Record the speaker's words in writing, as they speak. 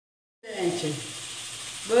Gente,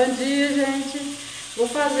 bom dia, gente. Vou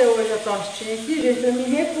fazer hoje a tortinha aqui, gente, para me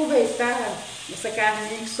reaproveitar essa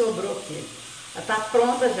carninha que sobrou aqui. Ela tá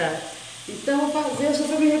pronta já. Então, vou fazer só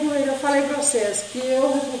para me reaproveitar. Eu falei para vocês que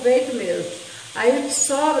eu reaproveito mesmo. Aí o que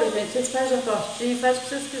sobra, gente, vocês fazem a tortinha, faz o que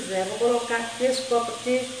vocês quiserem. Vou colocar aqui esse copo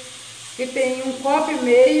aqui, que tem 1,5 copo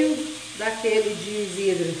daquele de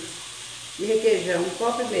vidro, de requeijão, 1,5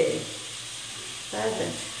 copo. Tá,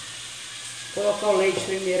 gente? Vou colocar o leite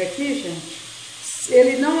primeiro aqui, gente.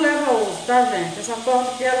 Ele não leva ovo, tá, gente? Essa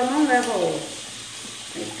forma aqui, ela não leva ovo.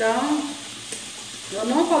 Então, eu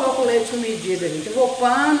não coloco leite com medida, gente. Eu vou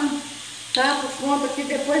pano, tá? Por conta que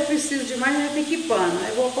depois preciso de mais, já tem que ir pano. Aí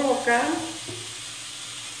eu vou colocar,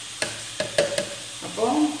 tá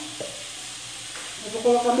bom? Eu vou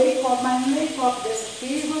colocar mais meio copo desse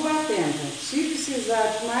aqui e vou batendo, gente. Se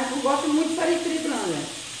precisar de mais, não gosto muito de farinha de trigo, não,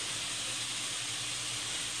 gente.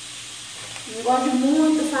 Não gosto de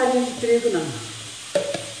muito farinha de trigo, não.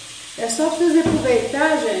 É só pra vocês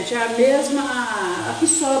aproveitar, gente, a mesma, a que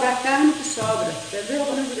sobra, a carne que sobra, entendeu?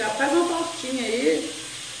 Faz uma tortinha aí,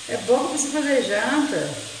 é bom pra você fazer janta.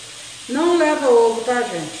 Não leva ovo, tá,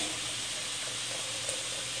 gente?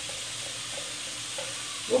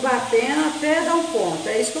 Vou batendo até dar um ponto,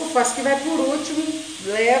 é isso que eu faço, que vai por último,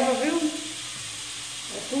 leva, viu?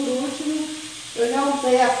 É por último. Eu já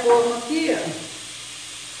untei a forma aqui, ó.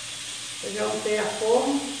 Eu já untei a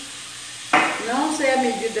forma. Não sei a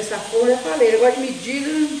medida dessa forma, eu falei, eu gosto de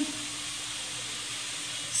medida.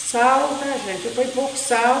 Sal, tá, gente? Eu ponho pouco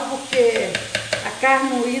sal, porque a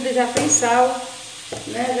carne moída já tem sal,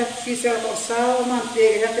 né? Já fiz ela com sal, a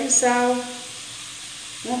manteiga já tem sal.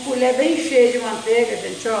 Uma colher bem cheia de manteiga,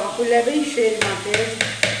 gente, ó, uma colher bem cheia de manteiga.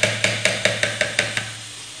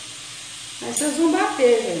 Aí vocês vão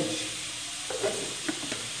bater, gente.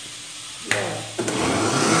 Ó.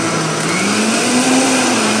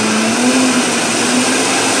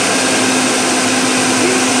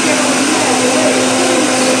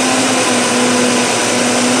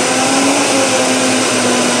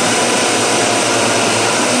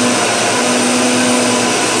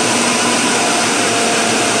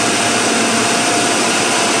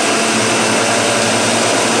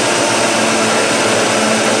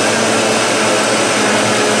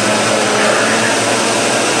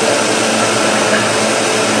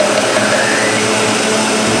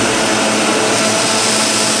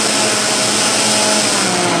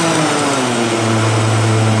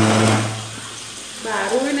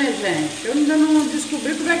 Barulho, né, gente? Eu ainda não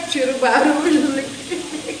descobri como é que tira o barulho do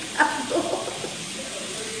liquidificador.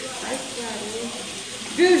 Ai, que barulho.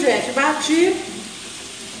 Viu, gente? Bati.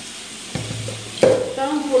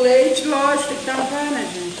 Tampo o leite, lógico que tampar, né,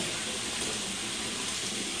 gente?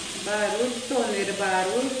 Barulho de torneira,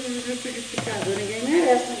 barulho de liquidificador. Ninguém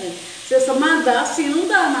merece, né, gente? Você só mandar assim, não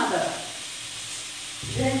dá nada.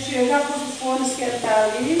 Gente, eu já pus o forno esquentar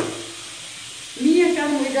ali. Minha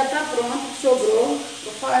carne moída já tá pronta, sobrou.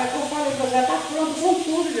 Eu falei pra você, já tá pronto com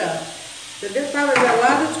tudo já. Entendeu? Tava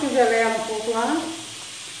gelada, descongelei ela um pouco lá.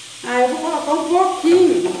 Aí eu vou colocar um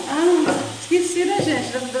pouquinho. Ah, esqueci, né,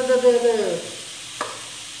 gente?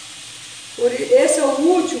 Esse é o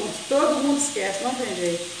último, todo mundo esquece, não tem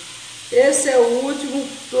jeito. Esse é o último,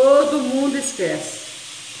 todo mundo esquece.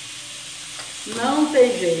 Não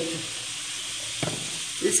tem jeito.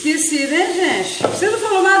 Esqueci, né, gente? Você não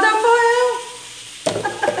falou nada, foi eu.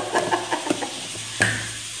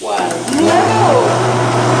 Uai, não leva ovo.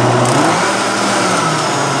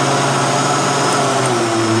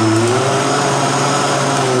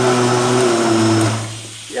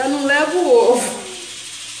 Já não leva o ovo.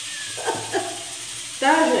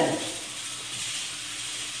 Tá, gente?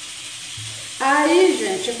 Aí,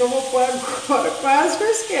 gente, é que eu vou pôr agora, quase que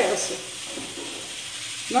eu esqueço.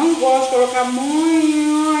 Não gosto de colocar muita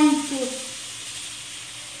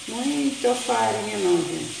farinha não,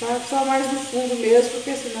 gente. Só mais no fundo mesmo,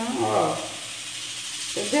 porque senão, ó.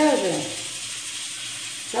 Entendeu, gente?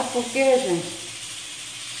 Sabe por quê, gente?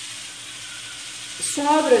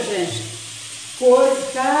 Sobra, gente,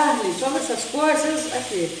 coisa, carne, sobra essas coisas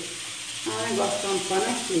aqui. Ah, o negócio tampando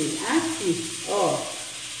aqui. Aqui, ó.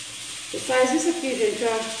 Você faz isso aqui, gente,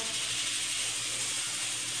 ó.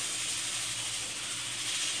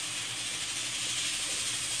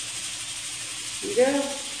 Entendeu?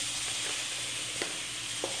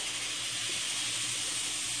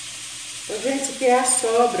 Gente, isso aqui é a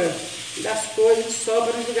sobra das coisas que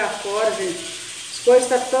sobram de jogar fora, gente. As coisas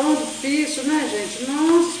estão tão difíceis, né, gente?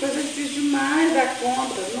 Nossa, as coisas é difícil demais da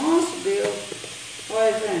conta. Nossa, Deus.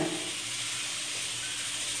 Olha, gente.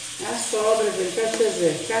 A sobra, gente, pra vocês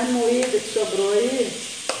verem. Carne moída que sobrou aí.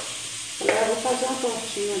 Eu vou fazer uma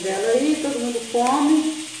tortinha dela aí, todo mundo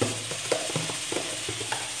come.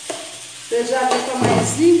 Você já viu o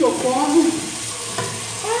tamanhozinho que eu como?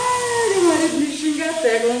 Ai, meu marido me xinga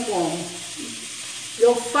até que eu não como.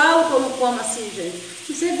 Eu falo que eu não como assim, gente.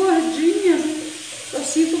 Você é gordinha. Eu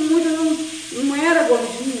sinto muito, eu não era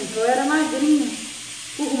gordinha, eu era magrinha.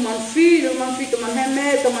 Fui arrumando filho tomando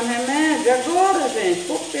remédio. E agora, gente,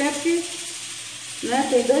 pouco tempo que, né,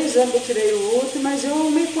 tem 2 anos que eu tirei o útero, mas eu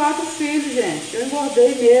arrumei 4 filhos, gente. Eu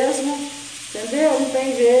engordei mesmo, entendeu? Não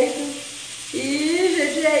tem jeito. E,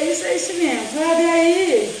 gente, é isso mesmo, sabe?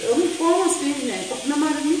 Aí, eu não como assim, gente. Meu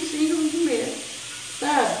marido me xinga, eu não comer,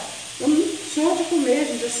 sabe? Eu não sou de comer,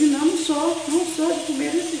 gente, assim não sou de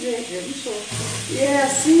comer desse jeito, gente, não sou. E é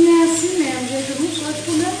assim mesmo, gente, eu não sou de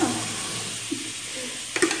comer, não.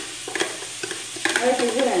 Olha aqui,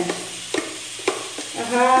 gente.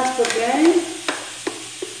 Arrasta bem,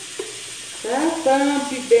 tá?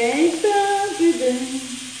 Tampe bem.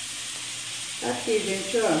 Aqui,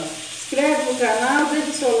 gente, ó. Inscreve no canal, deixa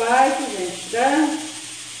o seu like, gente, tá?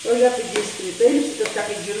 Eu já pedi inscrito aí, não precisa ficar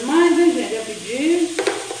pedindo mais, né, gente? Já pedi,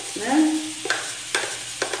 né?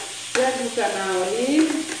 Inscreve no canal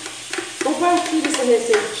aí. Compartilha essa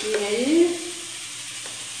receitinha aí.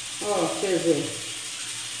 Ó, quer ver?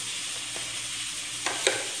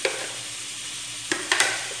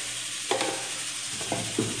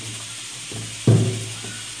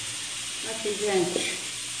 Aqui, gente.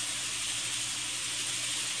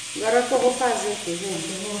 Agora o que eu vou fazer aqui,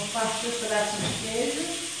 gente? Eu vou partir um pedacinho de queijo.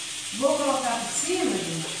 Vou colocar por cima,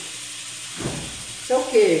 gente. Esse é o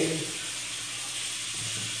queijo.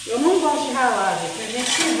 Eu não gosto de ralar, gente. Tem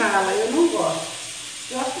gente que rala, eu não gosto.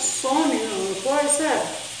 Eu acho que some no coisa, sabe?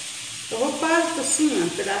 Eu vou partir por cima, um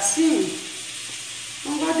pedacinho.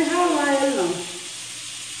 Não gosto de ralar ele, não.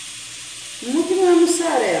 Muito não é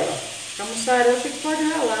mussarela. A mussarela você pode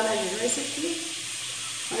ralar, né, gente? Mas esse aqui,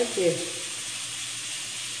 olha aqui.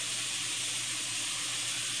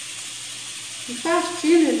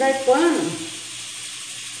 Partindo, ele vai pano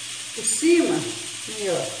por cima, aí,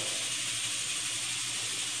 ó.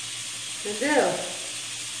 Entendeu?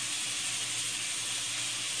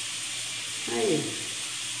 Aí.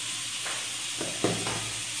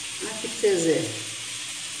 Aqui pra vocês verem.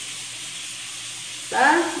 Tá?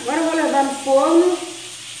 Agora eu vou levar no forno.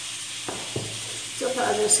 Deixa eu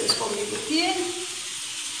fazer vocês comigo aqui.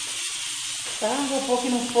 Tá? Vou pôr aqui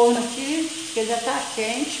no forno aqui, porque já tá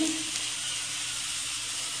quente.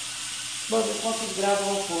 Vou ver quantos graus eu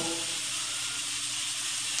vou pôr.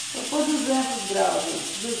 Vou pôr 200 graus,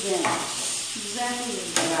 gente. 200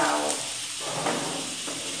 graus.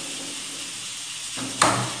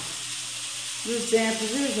 200,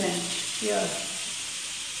 viu, gente? Aqui, ó.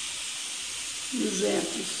 200.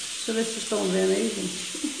 Deixa eu ver se vocês estão vendo aí, gente.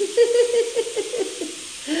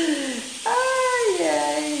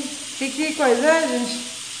 Ai. Que coisa é, gente?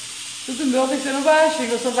 Tudo meu tem que ser no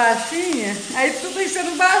baixinho, eu sou baixinha. Aí tudo tem que ser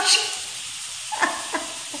no baixinho.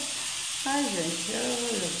 Ai, gente, meu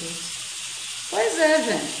Deus. Pois é,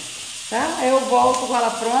 gente. Tá? Aí eu volto com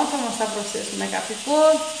ela pronta, mostrar pra vocês como é que ela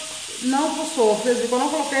ficou. Não pro sofro, vocês viram que eu não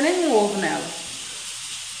coloquei nenhum ovo nela.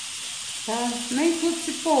 Tá? Nem tudo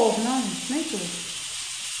se pôr ovo, não, nem tudo.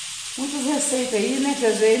 Muitas receitas aí, né, que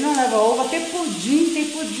às vezes não leva ovo. Até pudim,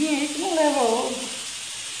 tem pudim aí que não leva ovo.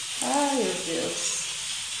 Ai, meu Deus.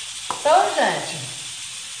 Então, gente,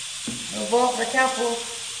 eu volto daqui a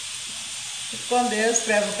pouco. Fique com Deus,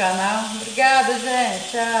 inscreve no canal. Obrigada,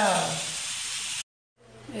 gente. Tchau.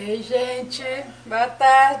 Ei, gente, boa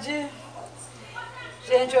tarde.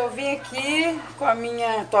 Gente, eu vim aqui com a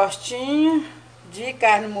minha tostinha de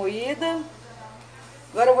carne moída.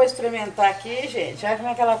 Agora eu vou experimentar aqui, gente. Olha como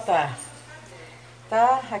é que ela tá.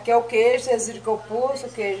 Tá? Aqui é o queijo, vocês viram que eu pus o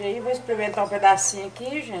queijo aí. Vou experimentar um pedacinho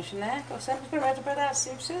aqui, gente, né? Eu sempre experimento um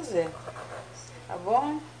pedacinho pra vocês verem. Tá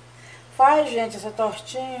bom? Faz, gente, essa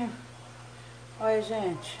tostinha. Olha,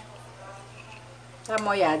 gente. Tá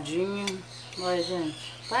molhadinho. Olha,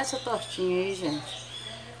 gente. Faz essa tortinha aí, gente.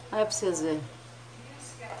 Olha pra vocês verem.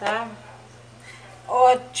 Tá?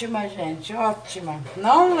 Ótima, gente. Ótima.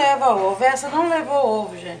 Não leva ovo. Essa não levou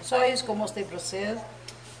ovo, gente. Só isso que eu mostrei pra vocês.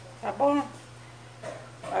 Tá bom?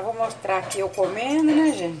 Mas vou mostrar aqui eu comendo,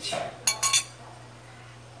 né, gente?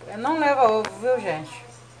 Não leva ovo, viu, gente?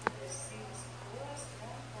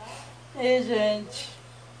 E, gente,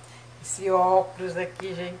 esse óculos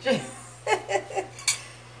aqui, gente.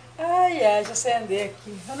 Ai, deixa eu acender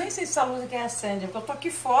aqui. Eu nem sei se essa luz aqui acende, porque eu tô aqui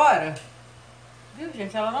fora. Viu,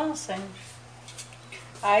 gente? Ela não acende.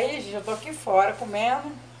 Aí, gente, eu tô aqui fora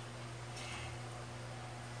comendo.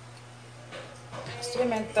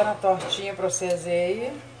 Experimentando a tortinha pra vocês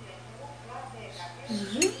aí.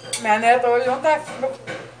 Minha neta hoje não tá aqui.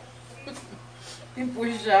 Me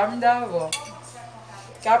puxar, me dá a volta.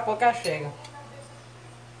 Daqui a pouco ela chega.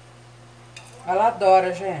 Ela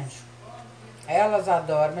adora, gente. Elas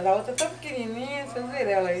adoram. Mas a outra é tão pequenininha, vocês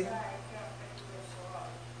viram ela aí.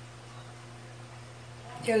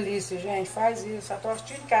 Que delícia, gente. Faz isso. A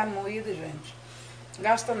tortinha de carne moída, gente. Não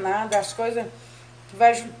gasta nada. As coisas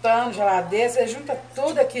vai juntando, geladeira. Você junta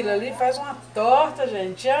tudo aquilo ali, faz uma torta,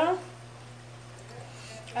 gente. Ó.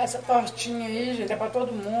 Essa tortinha aí, gente, é pra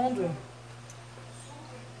todo mundo.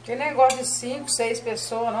 Que negócio de 5, 6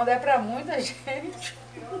 pessoas, não dá pra muita gente.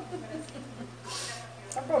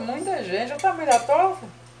 Dá pra muita gente. Olha o tamanho da torta.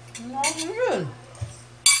 Nossa,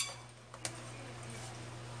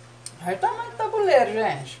 olha o tamanho do tabuleiro,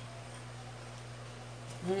 gente.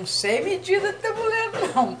 Não sei medida de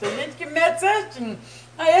tabuleiro, não. Tem gente que mede certinho.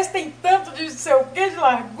 Ah, esse tem tanto de sei o que, de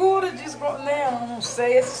largura, de... Não, não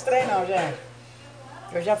sei esses trem não, gente.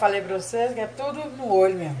 Eu já falei pra vocês que é tudo no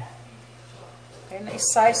olho mesmo. E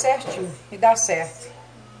sai certinho. E dá certo.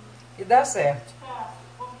 E dá certo.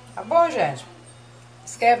 Tá bom, gente?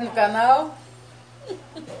 Inscreve no canal.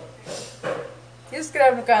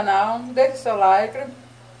 Inscreve no canal. Deixa o seu like.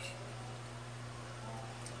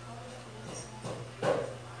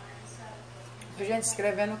 A gente se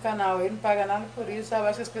inscrever no canal. Ele não paga nada por isso. Sabe?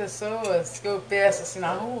 Acho que as pessoas que eu peço assim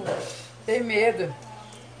na rua tem medo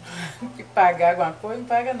de pagar alguma coisa, não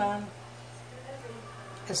paga nada.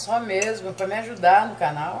 É só mesmo para me ajudar no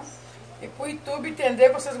canal e pro YouTube entender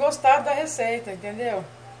que vocês gostaram da receita, entendeu?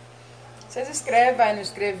 Vocês inscrevem, vai no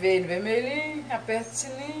inscrever no vermelhinho, aperta o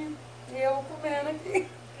sininho e eu vou comendo aqui.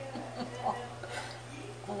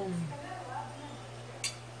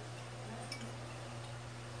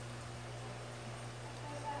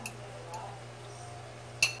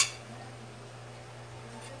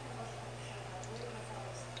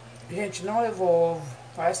 Gente, não levou ovo.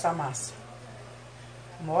 Olha essa massa.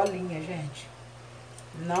 Molinha, gente.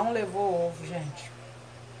 Não levou ovo, gente.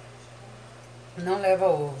 Não leva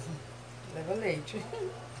ovo. Leva leite.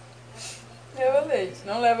 Leva leite,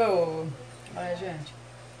 não leva ovo. Olha, gente.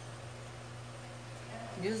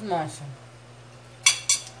 Desmancha.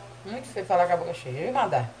 Muito feio falar com a boca cheia. Eu ia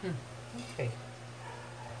mandar. Muito feio.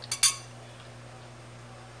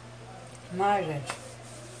 Mas, gente,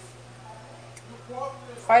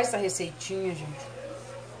 faz essa receitinha, gente.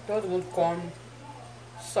 Todo mundo come.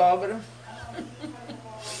 Sobra.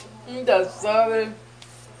 Ainda sobra.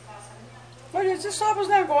 Mas, gente, se sobra os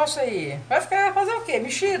negócios aí, vai ficar, fazer o quê?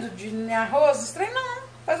 Mexido de arroz? Estranho não.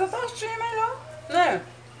 Faz a tostinha melhor, né?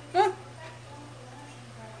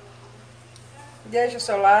 Deixa o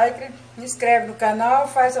seu like, se inscreve no canal,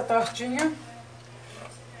 faz a tortinha.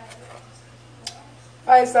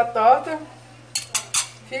 Faz essa torta.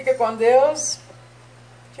 Fica com Deus.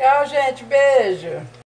 Tchau, gente. Beijo.